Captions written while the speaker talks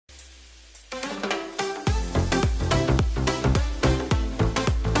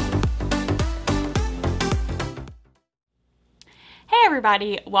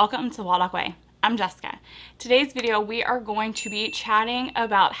everybody, welcome to 𝐂𝐸𝐿. I'm Jessica. Today's video we are going to be chatting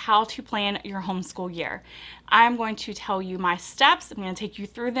about how to plan your homeschool year. I'm going to tell you my steps. I'm going to take you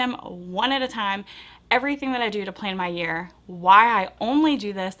through them one at a time, everything that I do to plan my year, why I only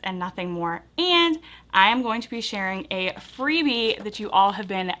do this and nothing more, and I am going to be sharing a freebie that you all have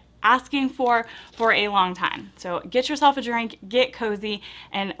been asking for a long time. So get yourself a drink, get cozy,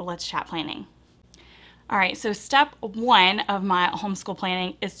 and let's chat planning. All right, so step one of my homeschool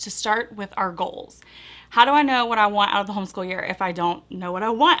planning is to start with our goals. How do I know what I want out of the homeschool year if I don't know what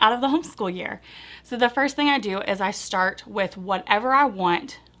I want out of the homeschool year? So the first thing I do is I start with whatever I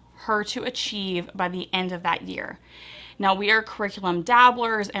want her to achieve by the end of that year. Now, we are curriculum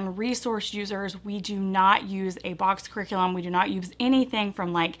dabblers and resource users. We do not use a box curriculum. We do not use anything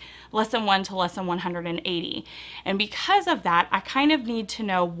from like lesson 1 to lesson 180. And because of that, I kind of need to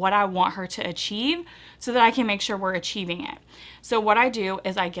know what I want her to achieve so that I can make sure we're achieving it. So what I do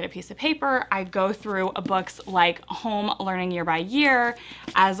is I get a piece of paper, I go through books like Home Learning Year by Year,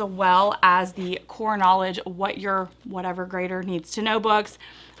 as well as the core knowledge, what your whatever grader needs to know books.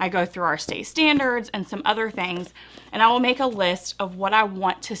 I go through our state standards and some other things, and I will make a list of what I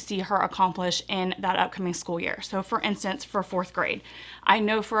want to see her accomplish in that upcoming school year. So for instance, for 4th grade, I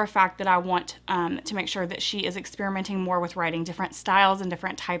know for a fact that I want to make sure that she is experimenting more with writing, different styles and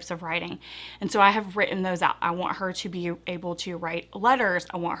different types of writing. And so I have written those out. I want her to be able to write letters.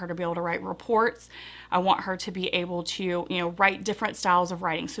 I want her to be able to write reports. I want her to be able to, write different styles of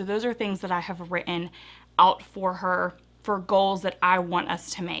writing. So those are things that I have written out for her for goals that I want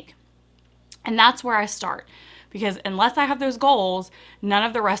us to make. And that's where I start, because unless I have those goals, none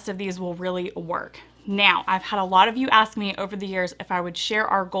of the rest of these will really work. Now, I've had a lot of you ask me over the years if I would share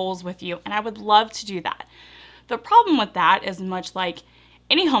our goals with you, and I would love to do that. The problem with that is, much like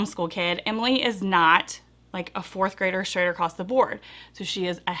any homeschool kid, Emily is not like a 4th grader straight across the board. So she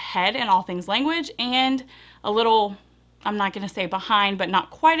is ahead in all things language and a little, I'm not going to say behind, but not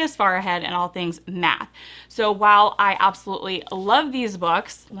quite as far ahead in all things math. So while I absolutely love these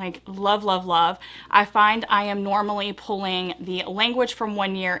books, like love, love, love, I find I am normally pulling the language from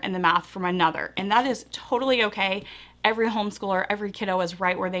one year and the math from another. And that is totally okay. Every homeschooler, every kiddo is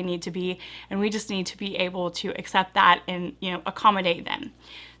right where they need to be, and we just need to be able to accept that and accommodate them.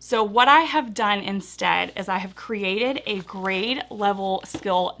 So what I have done instead is I have created a grade level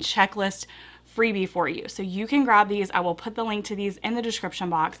skill checklist freebie for you. So you can grab these. I will put the link to these in the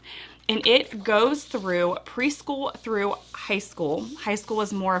description box, and it goes through preschool through high school. High school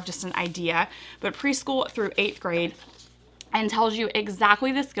is more of just an idea, but preschool through 8th grade, and tells you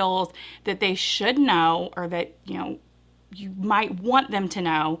exactly the skills that they should know, or that you might want them to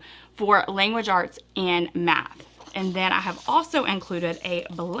know for language arts and math. And then I have also included a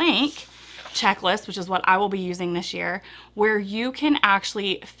blank checklist, which is what I will be using this year, where you can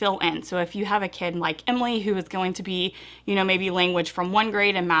actually fill in. So if you have a kid like Emily who is going to be, maybe language from one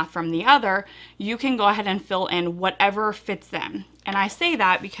grade and math from the other, you can go ahead and fill in whatever fits them. And I say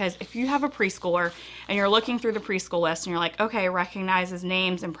that because if you have a preschooler and you're looking through the preschool list and you're like, okay, recognizes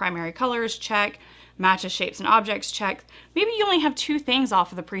names and primary colors, check, matches shapes and objects, check. Maybe you only have 2 things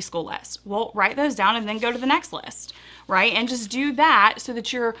off of the preschool list. Well, write those down and then go to the next list, right? And just do that so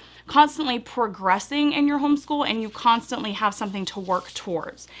that you're constantly progressing in your homeschool and you constantly have something to work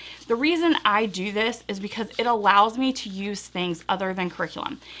towards. The reason I do this is because it allows me to use things other than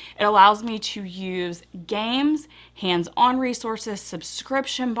curriculum. It allows me to use games, hands-on resources,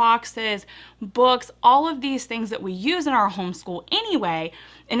 subscription boxes, books, all of these things that we use in our homeschool anyway,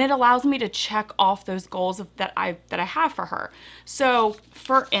 and it allows me to check off those goals that I have for her. So,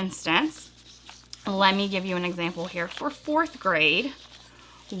 for instance, let me give you an example here. For 4th grade,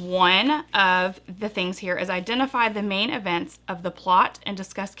 one of the things here is identify the main events of the plot and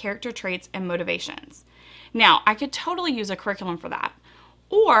discuss character traits and motivations. Now, I could totally use a curriculum for that.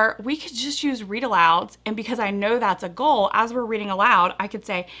 Or we could just use read alouds, and because I know that's a goal, as we're reading aloud, I could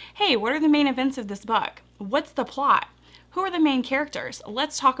say, hey, what are the main events of this book? What's the plot? Who are the main characters?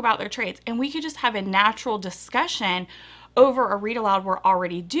 Let's talk about their traits. And we could just have a natural discussion over a read aloud we're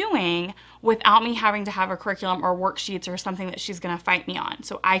already doing without me having to have a curriculum or worksheets or something that she's going to fight me on.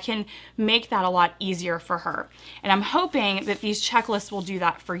 So I can make that a lot easier for her. And I'm hoping that these checklists will do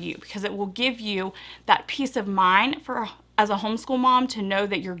that for you, because it will give you that peace of mind as a homeschool mom to know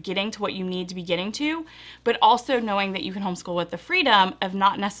that you're getting to what you need to be getting to, but also knowing that you can homeschool with the freedom of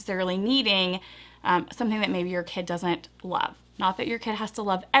not necessarily needing something that maybe your kid doesn't love. Not that your kid has to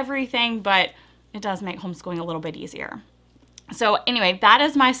love everything, but it does make homeschooling a little bit easier. So anyway, that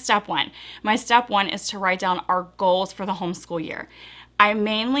is my step one. My step one is to write down our goals for the homeschool year. I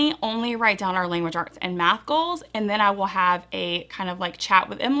mainly only write down our language arts and math goals, and then I will have a kind of like chat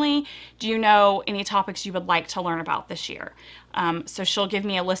with Emily. Do you know any topics you would like to learn about this year? So she'll give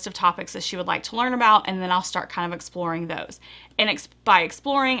me a list of topics that she would like to learn about, and then I'll start kind of exploring those. And by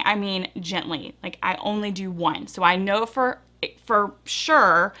exploring, I mean gently. Like, I only do one. So I know for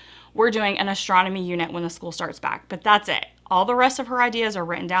sure we're doing an astronomy unit when the school starts back, but that's it. All the rest of her ideas are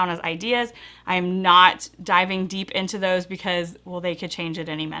written down as ideas. I am not diving deep into those because, well, they could change at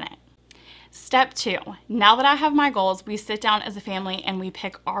any minute. Step 2, now that I have my goals, we sit down as a family and we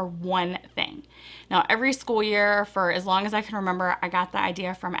pick our one thing. Now, every school year, for as long as I can remember, I got the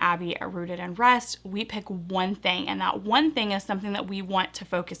idea from Abby at Rooted and Rest. We pick one thing, and that one thing is something that we want to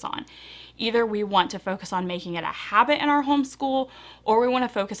focus on. Either we want to focus on making it a habit in our homeschool, or we want to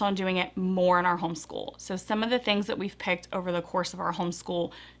focus on doing it more in our homeschool. So some of the things that we've picked over the course of our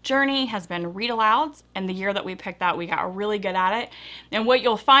homeschool journey has been read alouds, and the year that we picked that, we got really good at it. And what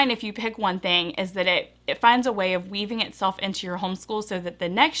you'll find if you pick one thing is that it finds a way of weaving itself into your homeschool so that the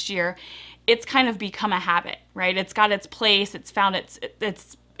next year it's kind of become a habit, right? It's got its place, it's found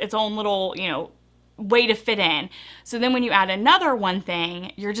its own little, way to fit in. So then when you add another one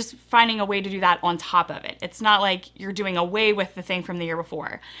thing, you're just finding a way to do that on top of it. It's not like you're doing away with the thing from the year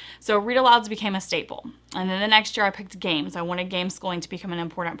before. So read alouds became a staple. And then the next year I picked games. I wanted Gameschooling to become an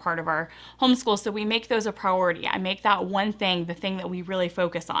important part of our homeschool. So we make those a priority. I make that one thing the thing that we really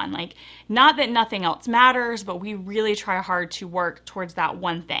focus on. Like, not that nothing else matters, but we really try hard to work towards that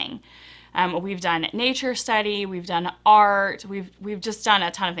one thing. We've done nature study, we've done art, we've just done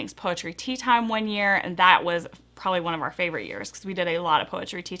a ton of things. Poetry tea time one year, and that was probably one of our favorite years because we did a lot of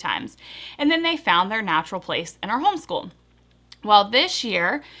poetry tea times. And then they found their natural place in our homeschool. Well, this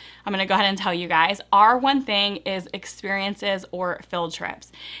year, I'm going to go ahead and tell you guys, our one thing is experiences or field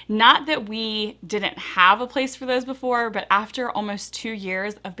trips. Not that we didn't have a place for those before, but after almost 2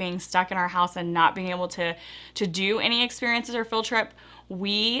 years of being stuck in our house and not being able to do any experiences or field trip,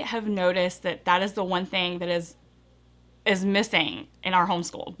 we have noticed that that is the one thing that is missing in our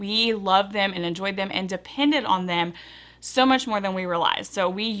homeschool. We loved them and enjoyed them and depended on them so much more than we realized. So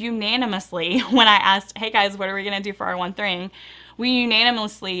we unanimously, when I asked, hey guys, what are we going to do for our one thing? We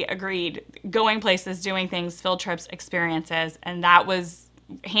unanimously agreed going places, doing things, field trips, experiences, and that was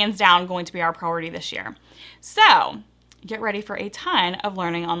hands down going to be our priority this year. So get ready for a ton of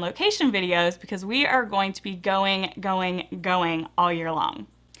learning on location videos because we are going to be going all year long.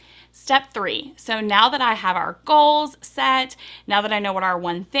 Step 3. So now that I have our goals set, now that I know what our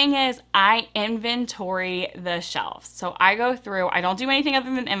one thing is, I inventory the shelves. So I go through, I don't do anything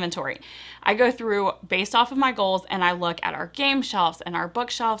other than inventory. I go through based off of my goals and I look at our game shelves and our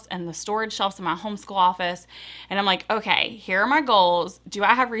bookshelves and the storage shelves in my homeschool office. And I'm like, okay, here are my goals. Do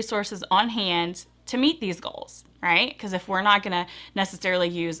I have resources on hand to meet these goals? Right? Because if we're not going to necessarily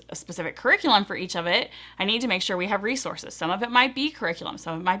use a specific curriculum for each of it, I need to make sure we have resources. Some of it might be curriculum,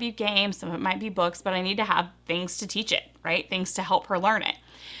 some of it might be games, some of it might be books, but I need to have things to teach it, right? Things to help her learn it.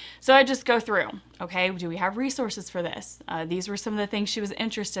 So I just go through, okay, do we have resources for this? These were some of the things she was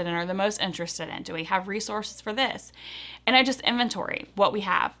interested in or the most interested in. Do we have resources for this? And I just inventory what we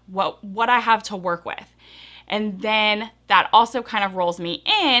have, what I have to work with. And then that also kind of rolls me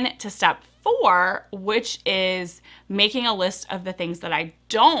in to step 4, which is making a list of the things that I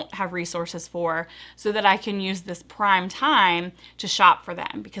don't have resources for so that I can use this prime time to shop for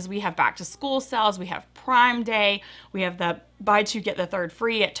them, because we have back to school sales, we have Prime Day, we have the buy 2 get the 3rd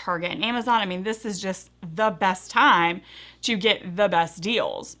free at Target and Amazon. I mean, this is just the best time to get the best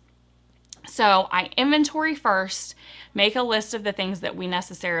deals. So I inventory first, make a list of the things that we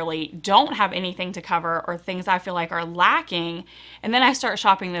necessarily don't have anything to cover or things I feel like are lacking, and then I start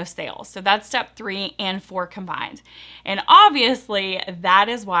shopping those sales. So that's step 3 and 4 combined. And obviously that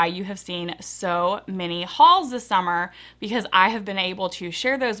is why you have seen so many hauls this summer, because I have been able to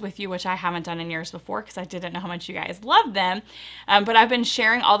share those with you, which I haven't done in years before because I didn't know how much you guys loved them. But I've been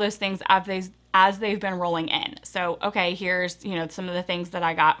sharing all those things as they've been rolling in. So, okay, here's, some of the things that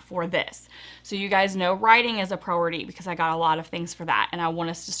I got for this. So you guys know writing is a priority because I got a lot of things for that. And I want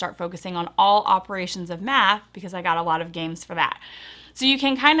us to start focusing on all operations of math because I got a lot of games for that. So you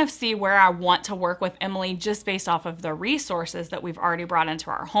can kind of see where I want to work with Emily just based off of the resources that we've already brought into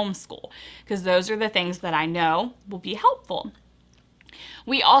our homeschool, because those are the things that I know will be helpful.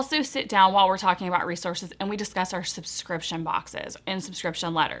 We also sit down while we're talking about resources and we discuss our subscription boxes and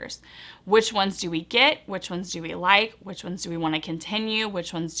subscription letters. Which ones do we get? Which ones do we like? Which ones do we want to continue?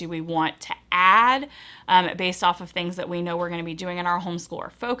 Which ones do we want to add based off of things that we know we're going to be doing in our homeschool or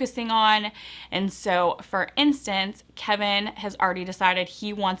focusing on. And so, for instance, Kevin has already decided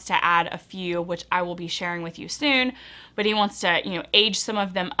he wants to add a few, which I will be sharing with you soon, but he wants to, age some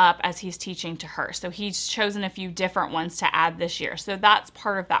of them up as he's teaching to her. So he's chosen a few different ones to add this year. So that's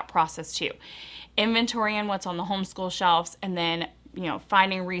part of that process too. Inventorying what's on the homeschool shelves, and then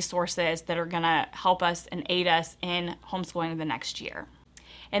finding resources that are going to help us and aid us in homeschooling the next year.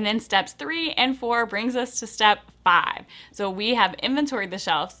 And then steps 3 and 4 brings us to step 5. So we have inventoried the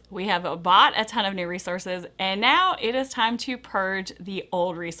shelves, we have bought a ton of new resources, and now it is time to purge the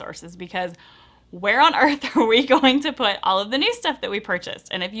old resources, because where on earth are we going to put all of the new stuff that we purchased?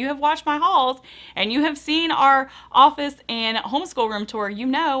 And if you have watched my hauls and you have seen our office and homeschool room tour,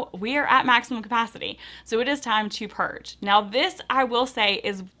 we are at maximum capacity. So it is time to purge. Now this, I will say,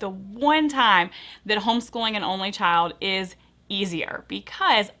 is the one time that homeschooling an only child is easier,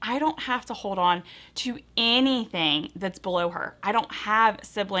 because I don't have to hold on to anything that's below her. I don't have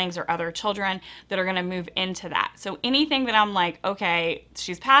siblings or other children that are going to move into that. So anything that I'm like, okay,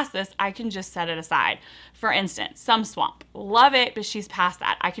 she's past this, I can just set it aside. For instance, Some Swamp, love it, but she's past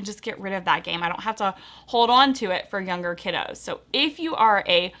that. I can just get rid of that game. I don't have to hold on to it for younger kiddos. So if you are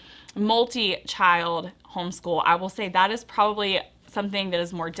a multi-child homeschool, I will say that is probably something that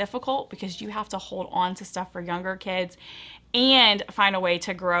is more difficult, because you have to hold on to stuff for younger kids and find a way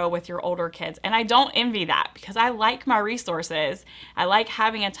to grow with your older kids. And I don't envy that, because I like my resources. I like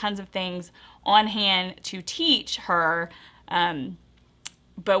having a tons of things on hand to teach her,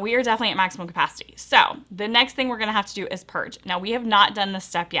 but we are definitely at maximum capacity. So the next thing we're gonna have to do is purge. Now, we have not done this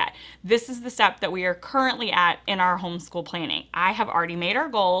step yet. This is the step that we are currently at in our homeschool planning. I have already made our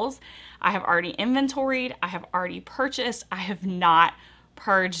goals. I have already inventoried. I have already purchased. I have not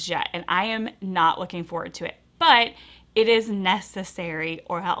purged yet, and I am not looking forward to it. But it is necessary,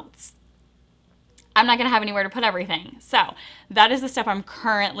 or else I'm not going to have anywhere to put everything. So that is the step I'm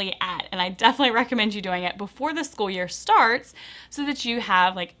currently at, and I definitely recommend you doing it before the school year starts, so that you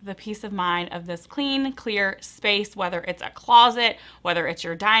have the peace of mind of this clean, clear space, whether it's a closet, whether it's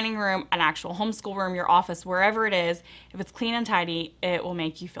your dining room, an actual homeschool room, your office, wherever it is. If it's clean and tidy, it will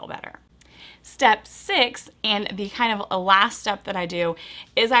make you feel better. Step 6, and the kind of a last step that I do,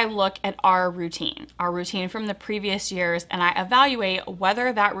 is I look at our routine from the previous years, and I evaluate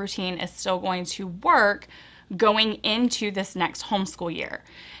whether that routine is still going to work going into this next homeschool year.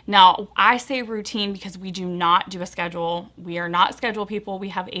 Now, I say routine because we do not do a schedule. We are not schedule people. We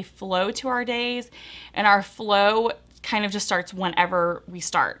have a flow to our days, and our flow kind of just starts whenever we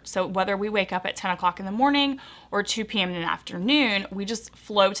start. So whether we wake up at 10 o'clock in the morning or 2 p.m. in the afternoon, we just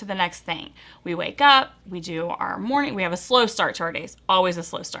flow to the next thing. We wake up, we do our morning, we have a slow start to our days, always a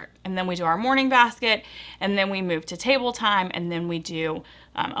slow start. And then we do our morning basket, and then we move to table time, and then we do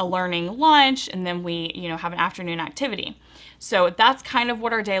a learning lunch, and then we have an afternoon activity. So that's kind of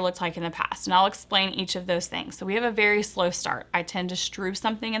what our day looked like in the past, and I'll explain each of those things. So we have a very slow start. I tend to strew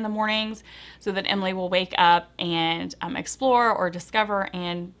something in the mornings so that Emily will wake up and explore or discover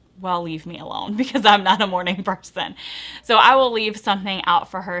and, well, leave me alone, because I'm not a morning person. So I will leave something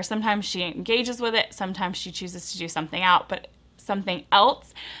out for her. Sometimes she engages with it, sometimes she chooses to do something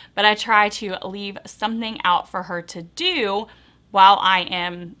else, but I try to leave something out for her to do while I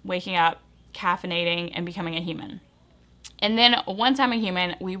am waking up, caffeinating, and becoming a human. And then once I'm a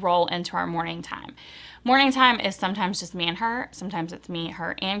human, we roll into our morning time. Morning time is sometimes just me and her, sometimes it's me,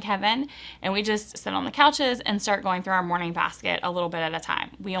 her, and Kevin, and we just sit on the couches and start going through our morning basket a little bit at a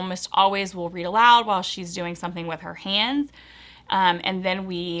time. We almost always will read aloud while she's doing something with her hands, and then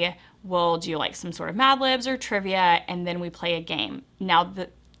we will do some sort of Mad Libs or trivia, and then we play a game. Now,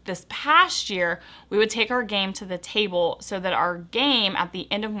 this past year, we would take our game to the table so that our game at the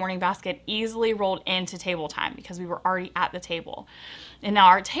end of morning basket easily rolled into table time, because we were already at the table. And now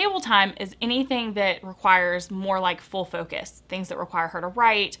our table time is anything that requires more full focus, things that require her to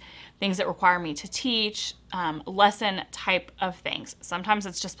write, things that require me to teach, lesson type of things. Sometimes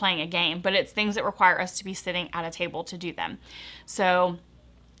it's just playing a game, but it's things that require us to be sitting at a table to do them. So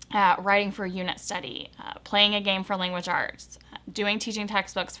writing for a unit study, playing a game for language arts, doing teaching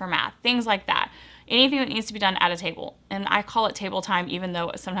textbooks for math, things like that. Anything that needs to be done at a table. And I call it table time, even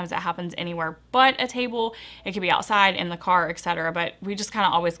though sometimes it happens anywhere but a table. It could be outside, in the car, etc. But we just kind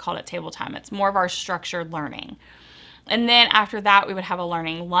of always called it table time. It's more of our structured learning. And then after that, we would have a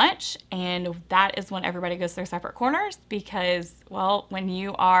learning lunch. And that is when everybody goes to their separate corners, because, well, when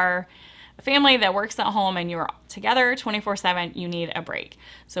you are a family that works at home and you're together 24/7, you need a break.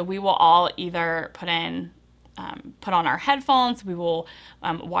 So we will all either put in put on our headphones. We will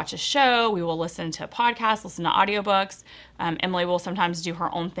watch a show. We will listen to podcasts, listen to audiobooks. Emily will sometimes do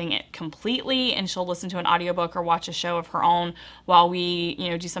her own thing completely, and she'll listen to an audiobook or watch a show of her own while we,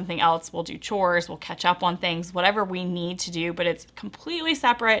 do something else. We'll do chores, we'll catch up on things, whatever we need to do, but it's completely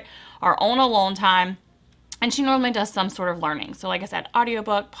separate, our own alone time. And she normally does some sort of learning. So like I said,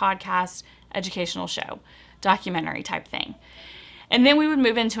 audiobook, podcast, educational show, documentary type thing. And then we would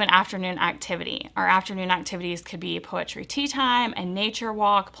move into an afternoon activity. Our afternoon activities could be poetry tea time, a nature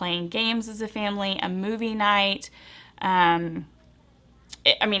walk, playing games as a family, a movie night. In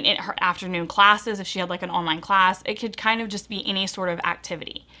her afternoon classes, if she had like an online class, it could kind of just be any sort of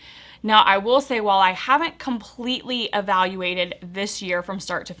activity. Now, I will say, while I haven't completely evaluated this year from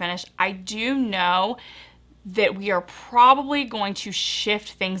start to finish, I do know that we are probably going to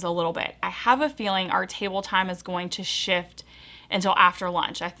shift things a little bit. I have a feeling our table time is going to shift until after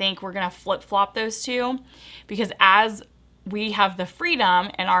lunch. I think we're going to flip-flop those two, because as we have the freedom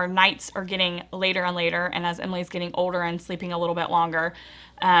and our nights are getting later and later, and as Emily's getting older and sleeping a little bit longer,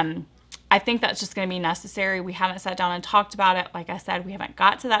 I think that's just going to be necessary. We haven't sat down and talked about it. Like I said, we haven't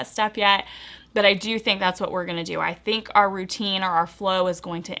got to that step yet, but I do think that's what we're going to do. I think our routine or our flow is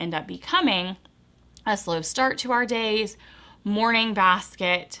going to end up becoming a slow start to our days, morning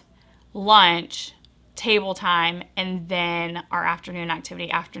basket, lunch, table time, and then our afternoon activity,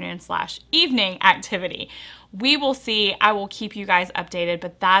 afternoon/evening activity. We will see. I will keep you guys updated,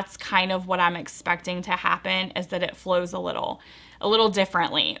 but that's kind of what I'm expecting to happen, is that it flows a little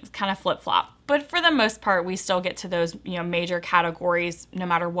differently. It's kind of flip-flop. But for the most part, we still get to those, major categories no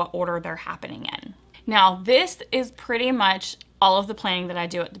matter what order they're happening in. Now, this is pretty much all of the planning that I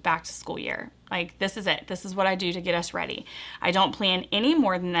do at the back to school year. Like, this is it. This is what I do to get us ready. I don't plan any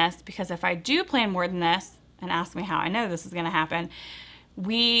more than this, because if I do plan more than this, and ask me how I know this is going to happen,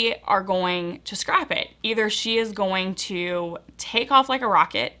 we are going to scrap it. Either she is going to take off like a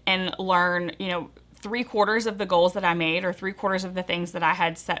rocket and learn, 3/4 of the goals that I made, or 3/4 of the things that I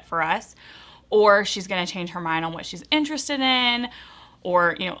had set for us, or she's going to change her mind on what she's interested in,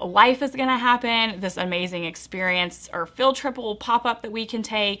 or, life is going to happen, this amazing experience or field trip will pop up that we can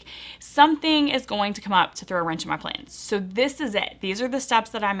take. Something is going to come up to throw a wrench in my plans. So this is it. These are the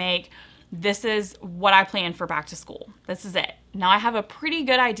steps that I make. This is what I plan for back to school. This is it. Now I have a pretty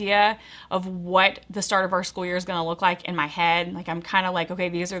good idea of what the start of our school year is going to look like in my head. Like, I'm kind of like, okay,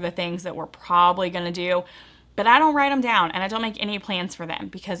 these are the things that we're probably going to do, but I don't write them down and I don't make any plans for them,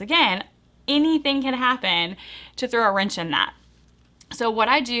 because again, anything can happen to throw a wrench in that. So what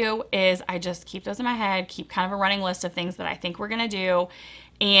I do is I just keep those in my head, keep kind of a running list of things that I think we're going to do,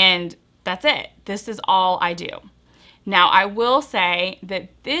 and that's it. This is all I do. Now, I will say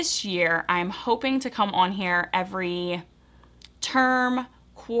that this year I'm hoping to come on here every term,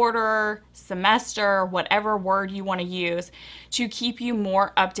 quarter, semester, whatever word you want to use, to keep you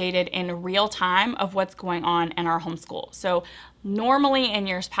more updated in real time of what's going on in our homeschool. So normally in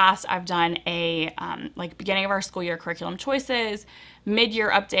years past, I've done a beginning of our school year curriculum choices, mid-year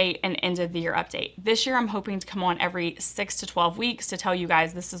update, and end of the year update. This year I'm hoping to come on every 6 to 12 weeks to tell you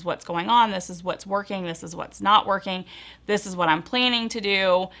guys this is what's going on, this is what's working, this is what's not working, this is what I'm planning to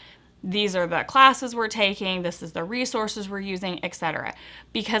do, these are the classes we're taking, this is the resources we're using, etc.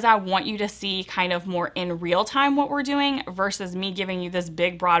 Because I want you to see kind of more in real time what we're doing, versus me giving you this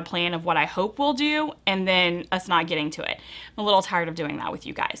big broad plan of what I hope we'll do and then us not getting to it. I'm a little tired of doing that with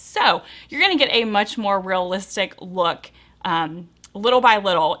you guys. So you're going to get a much more realistic look little by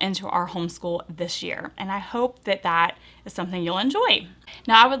little into our homeschool this year. And I hope that that is something you'll enjoy.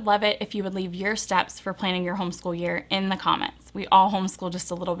 Now, I would love it if you would leave your steps for planning your homeschool year in the comments. We all homeschool just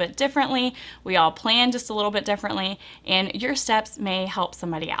a little bit differently. We all plan just a little bit differently, and your steps may help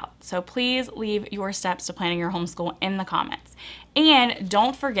somebody out. So please leave your steps to planning your homeschool in the comments. And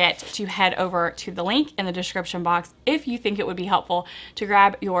don't forget to head over to the link in the description box if you think it would be helpful to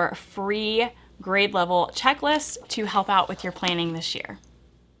grab your free grade level checklist to help out with your planning this year.